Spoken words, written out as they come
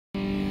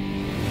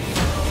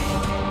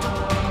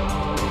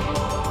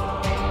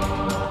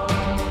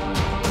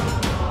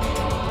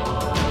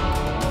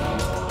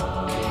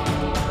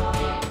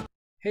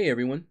Hey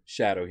everyone,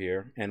 Shaedow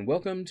here, and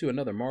welcome to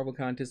another Marvel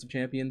Contest of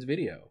Champions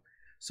video.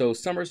 So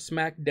Summer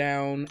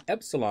Smackdown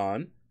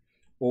Epsilon,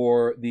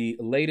 or the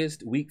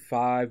latest Week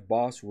 5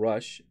 boss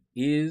rush,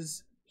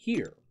 is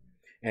here.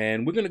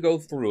 And we're going to go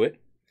through it.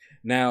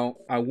 Now,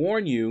 I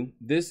warn you,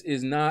 this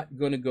is not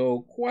going to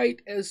go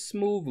quite as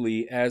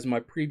smoothly as my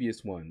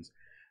previous ones.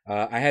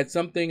 I had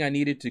something I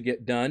needed to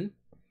get done,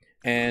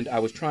 and I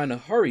was trying to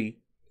hurry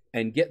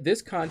and get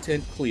this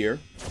content clear.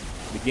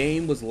 The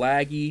game was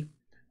laggy.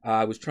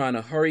 I was trying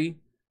to hurry,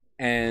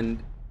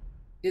 and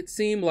it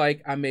seemed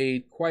like I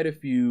made quite a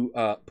few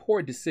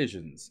poor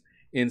decisions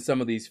in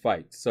some of these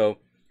fights. So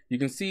you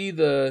can see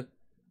the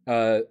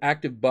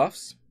active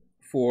buffs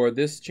for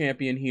this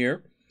champion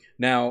here.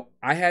 Now,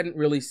 I hadn't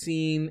really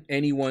seen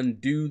anyone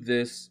do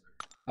this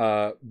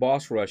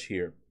boss rush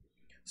here.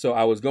 So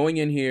I was going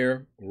in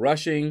here,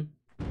 rushing,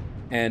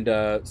 and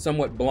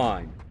somewhat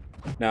blind.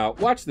 Now,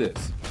 watch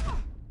this.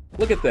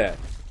 Look at that.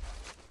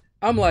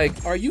 I'm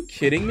like, are you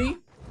kidding me?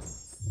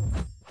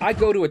 I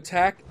go to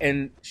attack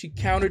and she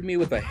countered me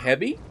with a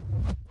heavy.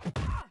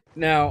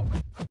 Now,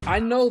 I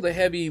know the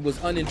heavy was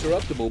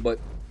uninterruptible, but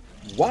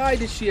why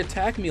did she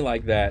attack me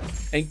like that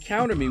and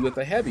counter me with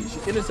a heavy? She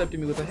intercepted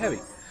me with a heavy.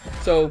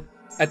 So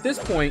at this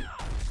point,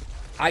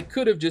 I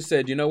could have just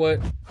said, you know what?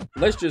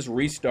 Let's just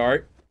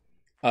restart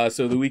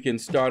so that we can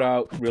start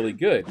out really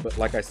good. But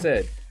like I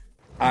said,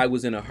 I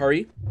was in a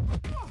hurry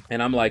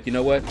and I'm like, you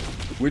know what?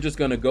 We're just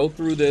going to go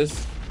through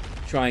this.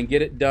 Try and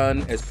get it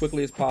done as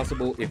quickly as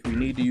possible. If we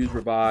need to use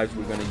revives,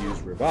 we're going to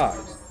use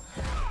revives.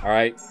 All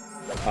right.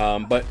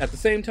 But at the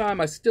same time,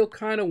 I still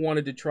kind of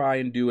wanted to try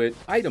and do it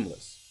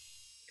itemless.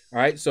 All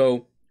right.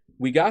 So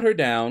we got her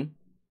down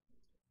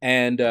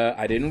and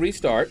I didn't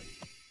restart.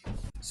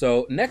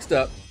 So next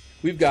up,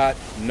 we've got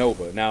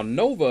Nova. Now,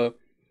 Nova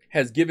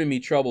has given me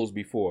troubles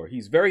before.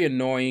 He's very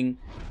annoying.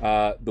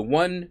 The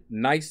one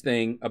nice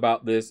thing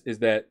about this is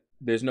that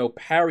there's no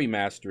parry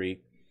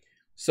mastery.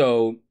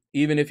 So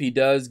even if he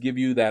does give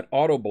you that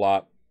auto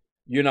block,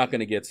 you're not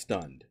going to get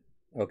stunned.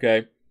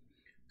 Okay.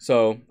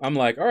 So I'm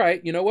like, all right,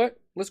 you know what?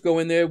 Let's go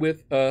in there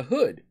with a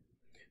Hood.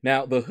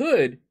 Now the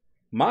Hood,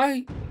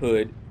 my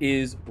Hood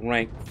is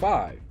rank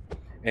 5.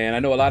 And I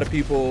know a lot of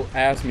people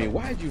ask me,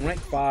 why did you rank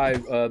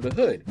 5 the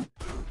Hood?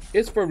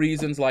 It's for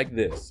reasons like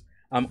this.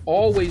 I'm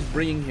always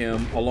bringing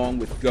him along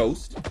with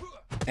Ghost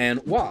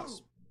and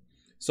Wasp.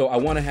 So I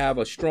want to have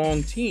a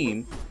strong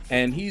team,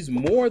 and he's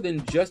more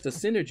than just a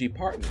synergy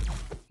partner.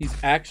 He's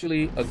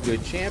actually a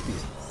good champion.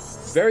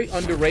 Very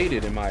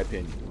underrated in my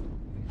opinion.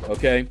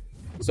 Okay,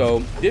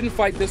 so didn't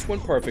fight this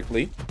one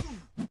perfectly,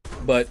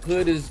 but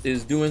Hood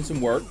is doing some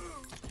work.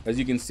 As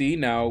you can see,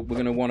 now we're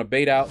going to want to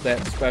bait out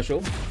that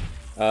special.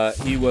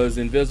 He was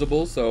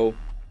invisible, so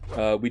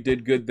we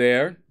did good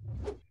there.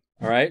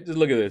 All right, just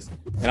look at this.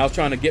 And I was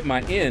trying to get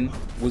my in,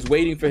 was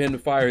waiting for him to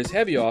fire his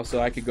heavy off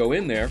so I could go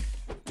in there.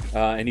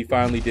 And he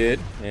finally did,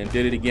 and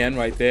did it again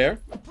right there.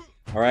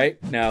 All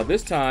right, now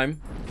this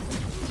time,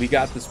 we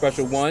got the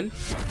special one,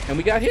 and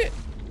we got hit.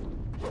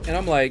 And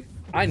I'm like,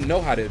 I know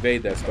how to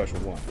evade that special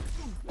one.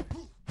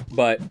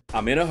 But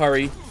I'm in a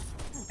hurry,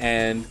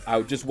 and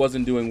I just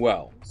wasn't doing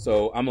well.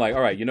 So I'm like,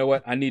 all right, you know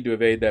what? I need to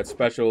evade that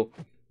special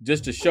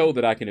just to show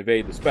that I can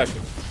evade the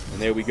special.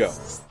 And there we go.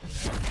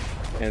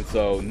 And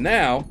so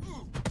now,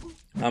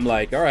 I'm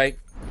like, all right,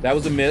 that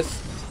was a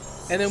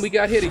miss. And then we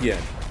got hit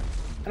again.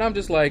 And I'm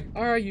just like,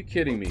 are you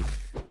kidding me?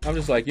 I'm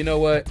just like, you know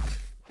what?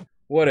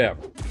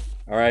 Whatever.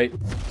 All right,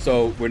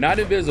 so we're not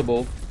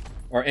invisible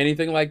or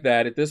anything like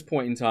that at this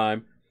point in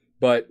time,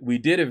 but we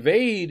did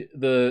evade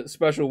the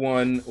special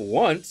one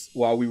once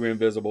while we were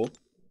invisible,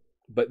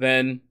 but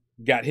then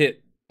got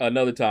hit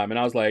another time. And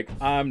I was like,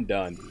 I'm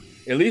done.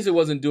 At least it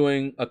wasn't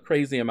doing a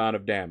crazy amount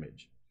of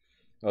damage.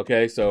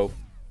 Okay, so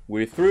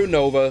we're through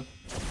Nova.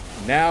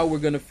 Now we're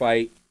going to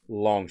fight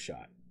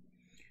Longshot.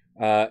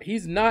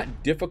 He's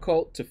not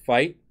difficult to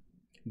fight,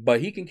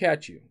 but he can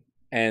catch you.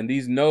 And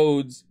these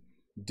nodes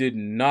did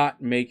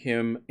not make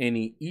him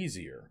any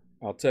easier.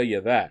 I'll tell you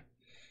that.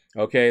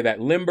 Okay, that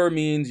limber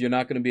means you're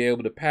not going to be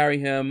able to parry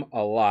him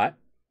a lot.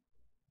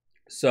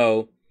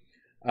 So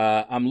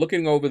I'm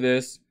looking over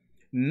this.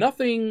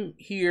 Nothing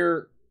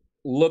here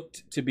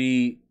looked to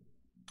be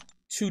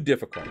too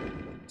difficult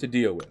to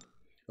deal with.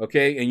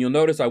 Okay, and you'll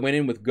notice I went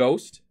in with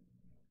Ghost.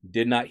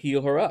 Did not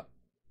heal her up.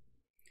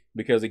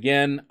 Because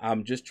again,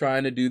 I'm just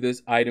trying to do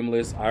this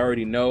itemless. I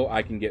already know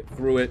I can get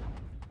through it.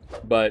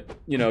 But,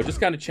 you know,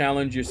 just kind of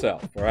challenge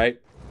yourself, all right?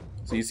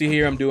 So you see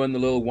here, I'm doing the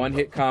little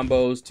one-hit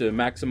combos to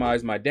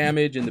maximize my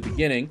damage in the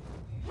beginning.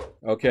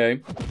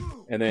 Okay.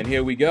 And then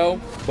here we go.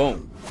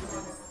 Boom.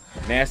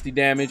 Nasty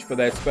damage for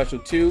that special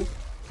 2.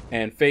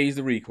 And phase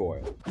the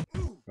recoil.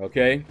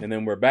 Okay. And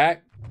then we're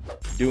back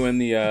doing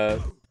the,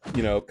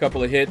 you know,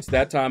 couple of hits.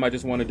 That time I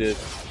just wanted to,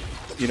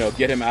 you know,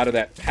 get him out of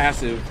that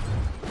passive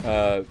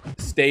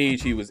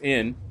stage he was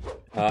in.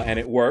 And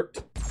it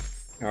worked.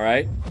 All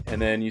right. And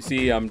then you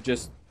see I'm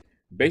just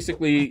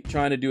basically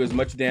trying to do as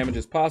much damage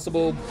as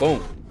possible.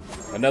 Boom.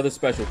 Another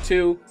special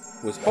 2.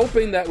 Was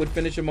hoping that would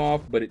finish him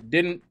off, but it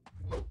didn't.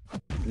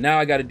 Now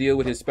I got to deal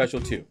with his special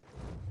 2.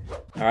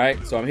 All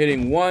right, so I'm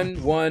hitting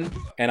 1, 1,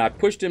 and I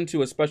pushed him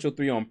to a special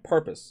 3 on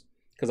purpose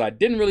because I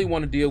didn't really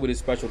want to deal with his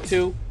special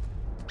 2,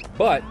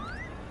 but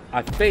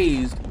I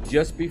phased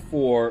just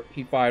before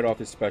he fired off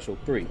his special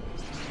 3.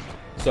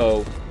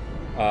 So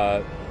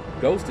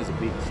Ghost is a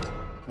beast.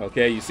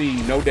 Okay, you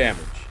see no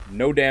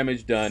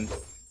damage done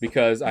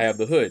because I have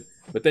the hood.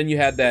 But then you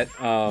had that,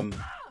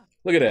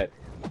 look at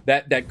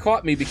that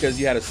caught me because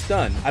you had a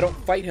stun. I don't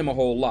fight him a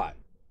whole lot.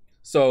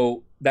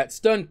 So that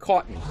stun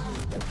caught me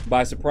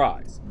by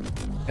surprise.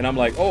 And I'm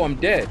like, oh, I'm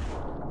dead.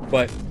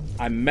 But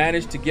I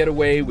managed to get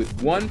away with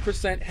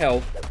 1%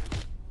 health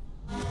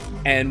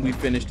and we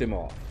finished him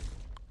off.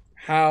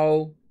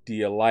 How do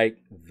you like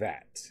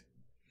that?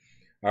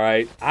 All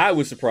right, I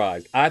was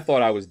surprised. I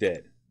thought I was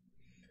dead.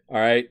 All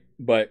right,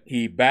 but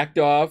he backed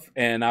off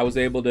and I was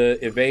able to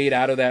evade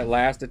out of that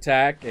last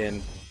attack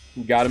and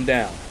got him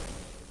down.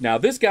 Now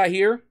this guy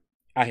here,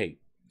 I hate.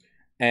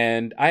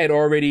 And I had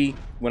already,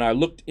 when I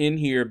looked in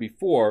here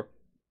before,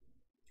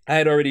 I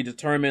had already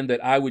determined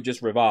that I would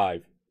just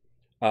revive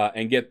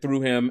and get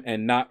through him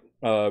and not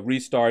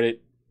restart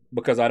it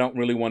because I don't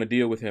really want to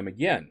deal with him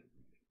again.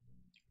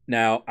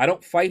 Now, I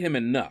don't fight him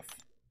enough.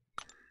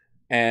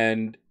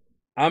 And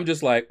I'm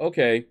just like,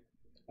 okay,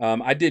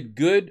 I did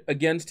good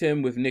against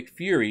him with Nick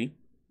Fury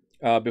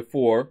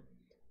before,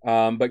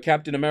 but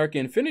Captain America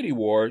Infinity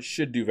War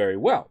should do very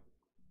well.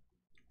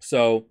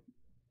 So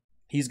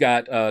he's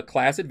got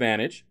class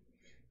advantage.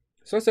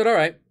 So I said, all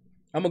right,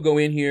 I'm going to go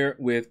in here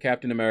with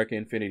Captain America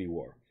Infinity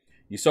War.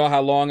 You saw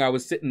how long I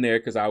was sitting there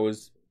because I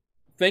was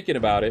thinking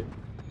about it.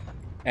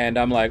 And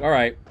I'm like, all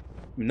right,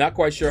 I'm not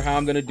quite sure how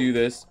I'm going to do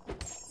this.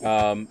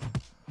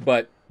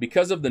 But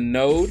because of the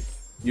node,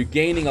 you're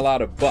gaining a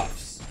lot of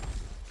buffs.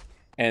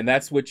 And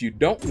that's what you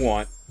don't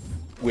want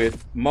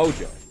with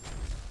Mojo.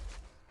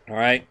 All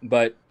right,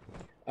 but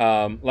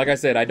like I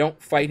said, I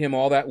don't fight him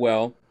all that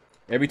well.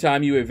 Every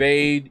time you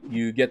evade,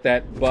 you get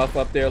that buff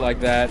up there like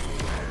that.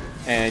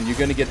 And you're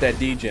going to get that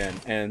degen.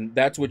 And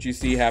that's what you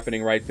see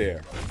happening right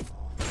there.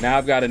 Now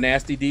I've got a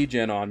nasty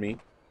degen on me.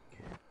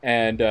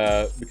 And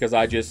because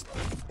I just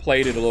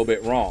played it a little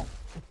bit wrong.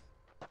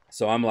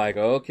 So I'm like,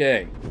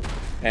 okay.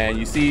 And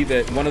you see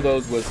that one of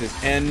those was his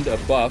end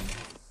of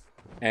buff.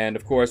 And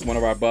of course, one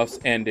of our buffs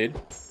ended.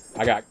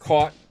 I got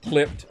caught,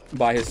 clipped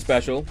by his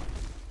special.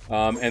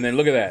 And then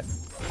look at that.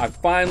 I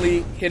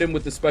finally hit him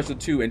with the special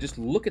 2. And just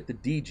look at the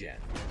degen.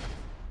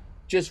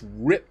 Just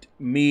ripped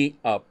me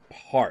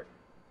apart.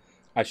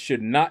 I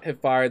should not have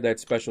fired that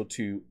special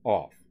 2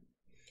 off.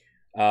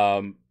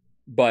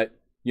 But,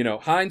 you know,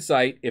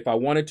 hindsight, if I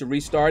wanted to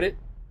restart it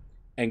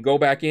and go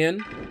back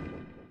in,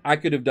 I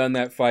could have done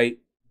that fight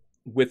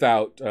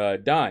without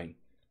dying.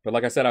 But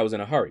like I said, I was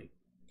in a hurry.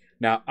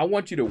 Now, I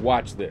want you to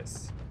watch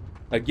this.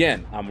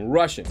 Again, I'm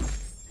rushing.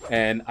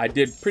 And I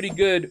did pretty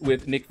good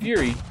with Nick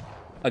Fury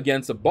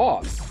against a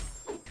boss,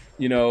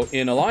 you know,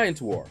 in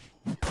Alliance War.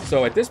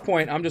 So at this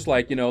point, I'm just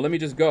like, you know, let me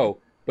just go.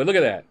 But look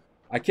at that.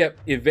 I kept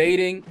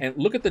evading, and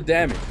look at the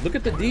damage. Look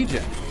at the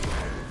degen.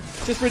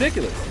 It's just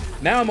ridiculous.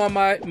 Now I'm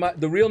on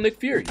the real Nick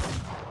Fury.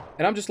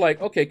 And I'm just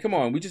like, okay, come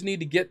on. We just need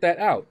to get that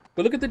out.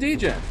 But look at the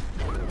degen.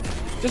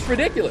 Just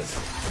ridiculous.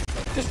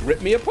 Just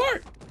ripped me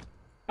apart.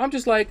 I'm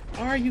just like,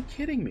 are you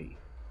kidding me?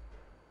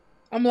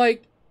 I'm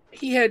like,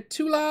 he had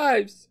 2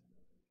 lives.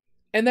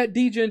 And that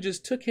degen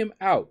just took him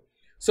out.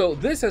 So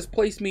this has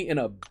placed me in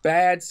a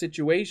bad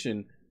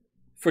situation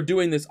for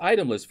doing this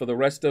item list for the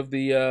rest of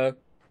the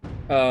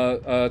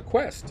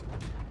quest.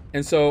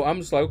 And so I'm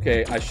just like,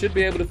 okay, I should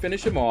be able to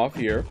finish him off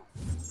here.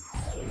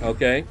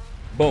 Okay,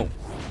 boom,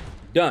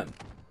 done.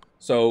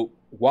 So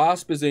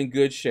Wasp is in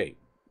good shape.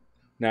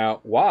 Now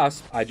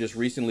Wasp, I just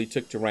recently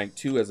took to rank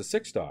 2 as a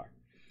 6-star.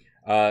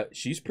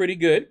 She's pretty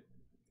good,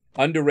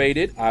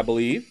 underrated, I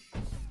believe.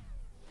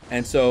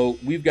 And so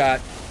we've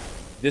got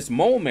this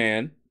Mole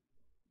Man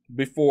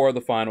before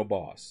the final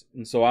boss.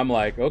 And so I'm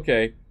like,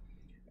 okay,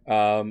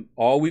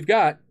 all we've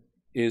got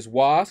is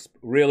Wasp,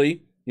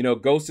 really. You know,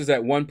 Ghost is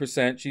at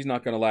 1%. She's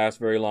not going to last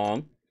very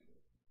long.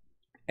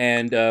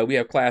 And we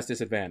have class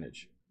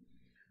disadvantage.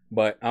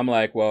 But I'm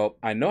like, well,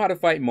 I know how to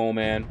fight Mole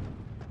Man.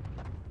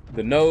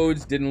 The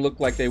nodes didn't look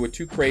like they were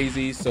too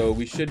crazy, so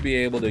we should be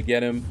able to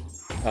get him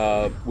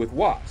with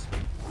Wasp.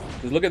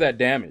 Just look at that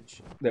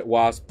damage that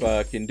Wasp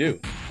can do.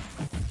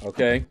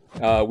 Okay?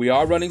 We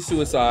are running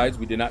suicides.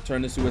 We did not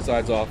turn the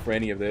suicides off for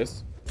any of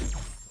this.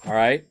 All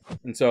right?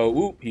 And so,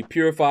 ooh, he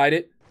purified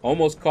it.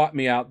 Almost caught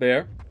me out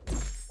there.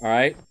 All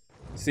right?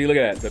 See, look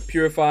at that. The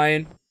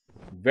purifying,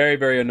 very,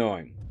 very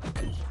annoying.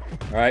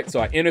 All right, so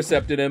I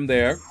intercepted him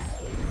there,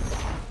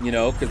 you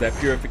know, because that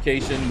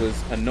purification was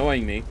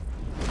annoying me.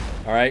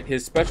 All right,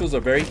 his specials are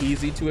very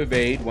easy to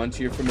evade once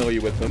you're familiar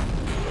with them.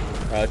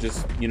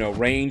 Just, you know,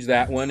 range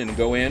that one and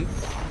go in.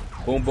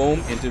 Boom,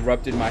 boom,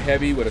 interrupted my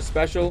heavy with a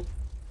special.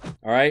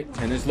 All right,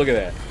 and just look at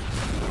that.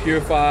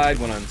 Purified,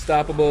 went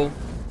unstoppable,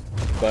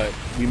 but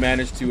we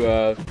managed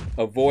to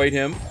avoid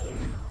him.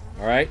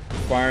 All right,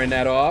 firing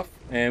that off.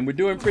 And we're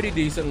doing pretty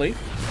decently.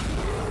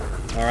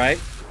 All right.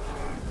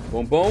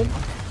 Boom, boom.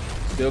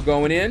 Still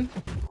going in.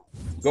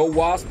 Go,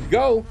 Wasp,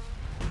 go.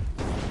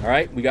 All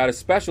right, we got a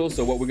special,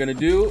 so what we're gonna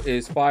do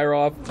is fire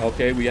off.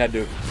 Okay, we had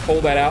to pull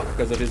that out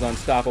because of his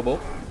unstoppable.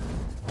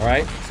 All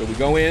right, so we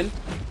go in,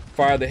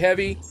 fire the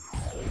heavy,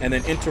 and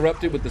then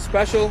interrupt it with the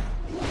special.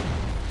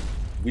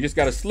 We just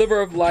got a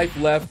sliver of life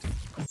left,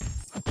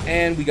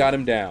 and we got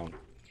him down.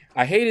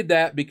 I hated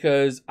that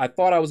because I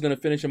thought I was gonna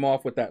finish him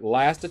off with that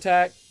last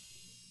attack,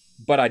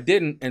 but I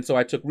didn't, and so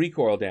I took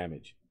recoil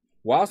damage.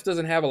 Wasp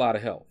doesn't have a lot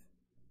of health.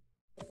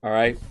 All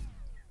right,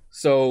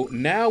 so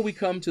now we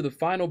come to the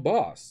final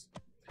boss.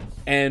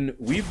 And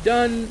we've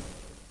done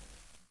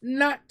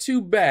not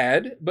too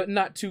bad, but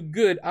not too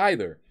good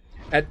either.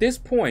 At this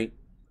point,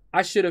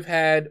 I should have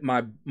had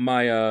my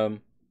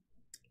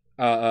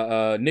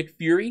Nick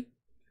Fury.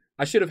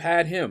 I should have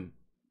had him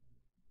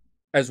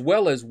as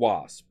well as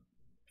Wasp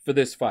for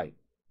this fight.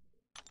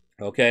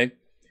 Okay,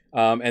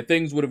 and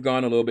things would have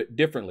gone a little bit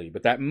differently.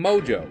 But that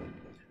Mojo,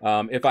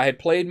 if I had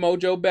played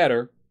Mojo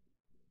better,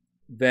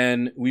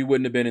 then we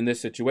wouldn't have been in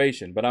this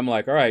situation. But I'm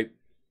like, all right.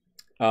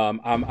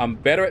 I'm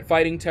better at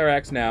fighting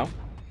Terax now.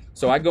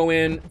 So I go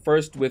in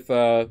first with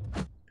the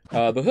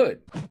hood.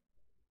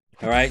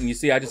 All right, and you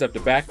see I just have to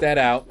back that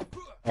out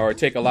or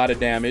take a lot of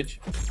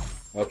damage.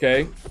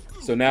 Okay,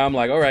 so now I'm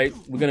like, all right,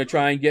 we're going to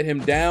try and get him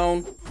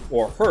down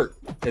or hurt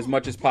as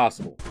much as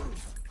possible.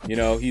 You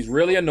know, he's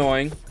really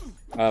annoying.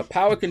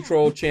 Power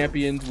control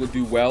champions would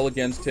do well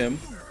against him.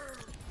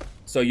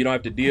 So you don't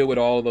have to deal with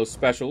all of those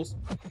specials.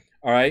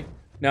 All right,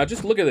 now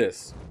just look at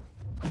this.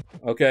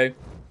 Okay,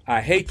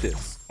 I hate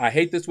this. I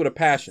hate this with a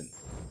passion.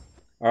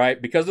 All right,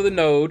 because of the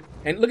node.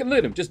 And look at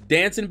him, just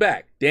dancing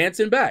back,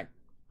 dancing back.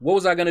 What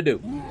was I gonna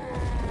do?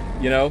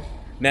 You know,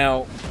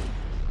 now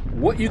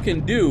what you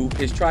can do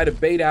is try to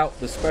bait out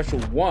the special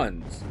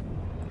ones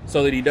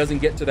so that he doesn't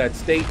get to that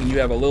state and you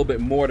have a little bit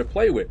more to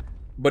play with.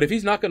 But if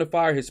he's not gonna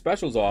fire his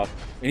specials off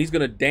and he's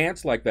gonna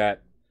dance like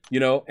that,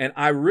 you know, and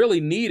I really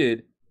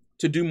needed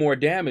to do more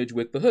damage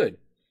with the hood.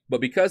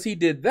 But because he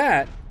did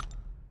that,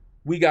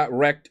 we got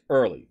wrecked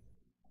early.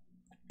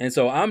 And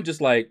so I'm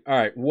just like, all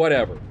right,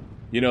 whatever.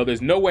 You know,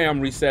 there's no way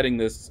I'm resetting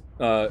this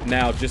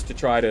now just to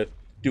try to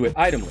do it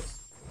itemless.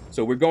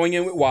 So we're going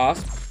in with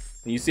Wasp.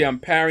 And you see I'm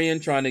parrying,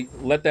 trying to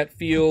let that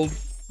field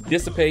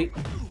dissipate.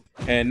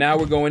 And now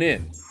we're going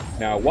in.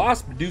 Now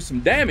Wasp do some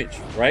damage,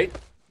 right?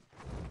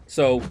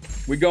 So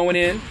we're going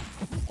in,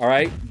 all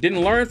right? Didn't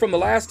learn from the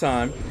last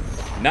time.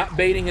 Not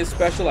baiting his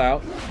special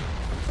out.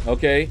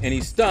 Okay, and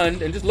he's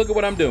stunned. And just look at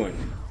what I'm doing.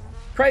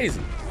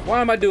 Crazy. Why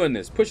am I doing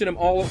this? Pushing him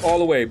all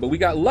the way. But we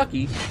got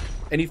lucky,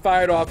 and he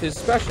fired off his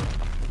special.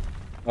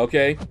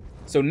 Okay?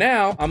 So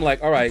now, I'm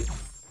like, all right.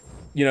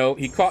 You know,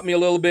 he caught me a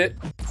little bit,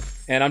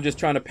 and I'm just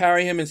trying to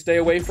parry him and stay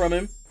away from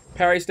him.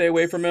 Parry, stay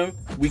away from him.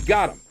 We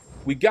got him.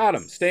 We got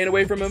him. Staying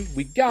away from him.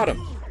 We got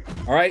him.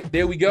 All right,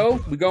 there we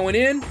go. We're going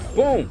in.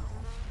 Boom.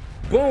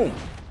 Boom.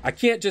 I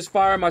can't just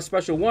fire my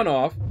special one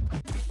off,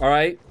 all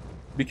right,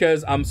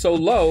 because I'm so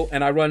low,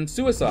 and I run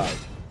suicide.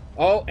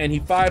 Oh, and he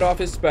fired off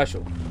his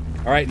special.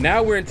 All right,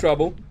 now we're in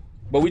trouble,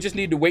 but we just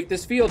need to wait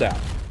this field out,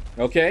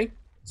 okay?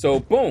 So,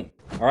 boom,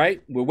 all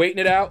right? We're waiting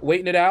it out,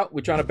 waiting it out.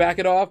 We're trying to back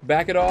it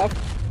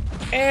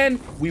off, and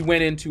we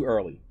went in too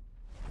early.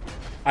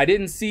 I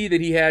didn't see that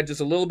he had just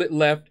a little bit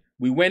left.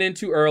 We went in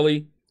too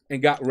early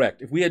and got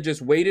wrecked. If we had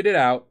just waited it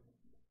out,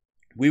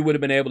 we would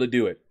have been able to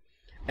do it.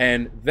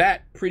 And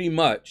that pretty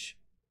much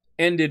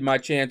ended my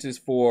chances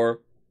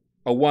for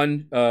a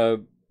one,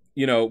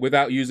 you know,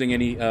 without using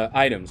any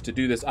items to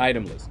do this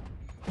itemless.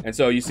 And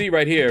so you see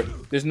right here,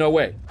 there's no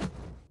way.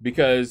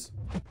 Because,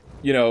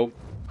 you know,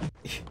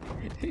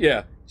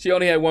 yeah, she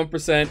only had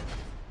 1%.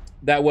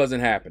 That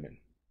wasn't happening.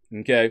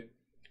 Okay?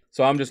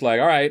 So I'm just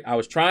like, all right, I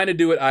was trying to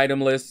do it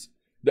itemless.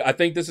 I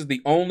think this is the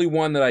only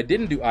one that I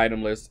didn't do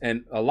itemless.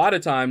 And a lot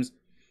of times,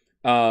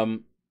 I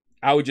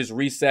would just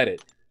reset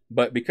it.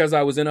 But because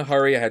I was in a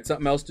hurry, I had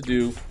something else to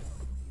do.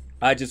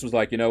 I just was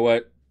like, you know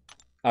what?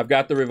 I've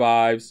got the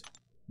revives.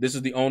 This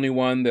is the only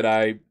one that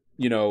I,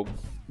 you know,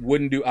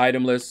 wouldn't do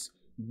itemless.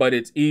 But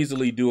it's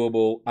easily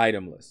doable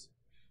itemless.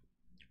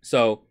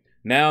 So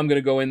now I'm going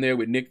to go in there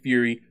with Nick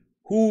Fury,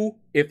 who,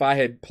 if I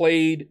had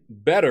played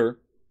better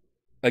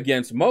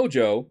against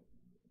Mojo,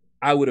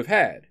 I would have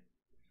had.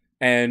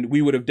 And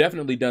we would have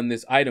definitely done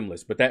this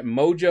itemless. But that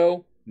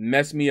Mojo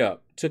messed me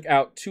up. Took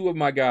out 2 of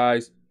my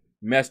guys,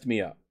 messed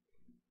me up.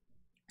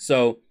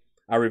 So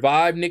I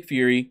revived Nick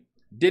Fury.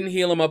 Didn't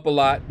heal him up a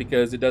lot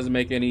because it doesn't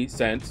make any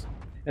sense.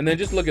 And then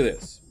just look at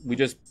this. We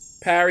just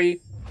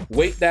parry,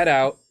 wait that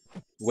out.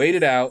 Wait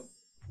it out,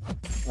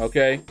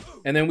 okay?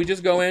 And then we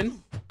just go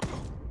in,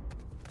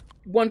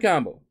 1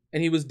 combo,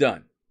 and he was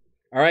done.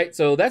 All right,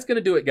 so that's going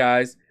to do it,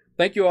 guys.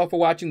 Thank you all for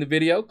watching the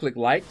video. Click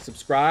like,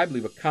 subscribe,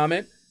 leave a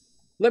comment.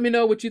 Let me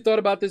know what you thought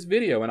about this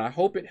video, and I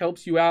hope it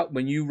helps you out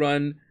when you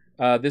run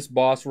this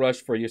boss rush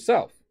for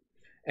yourself.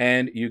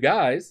 And you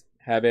guys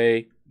have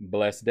a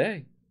blessed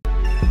day.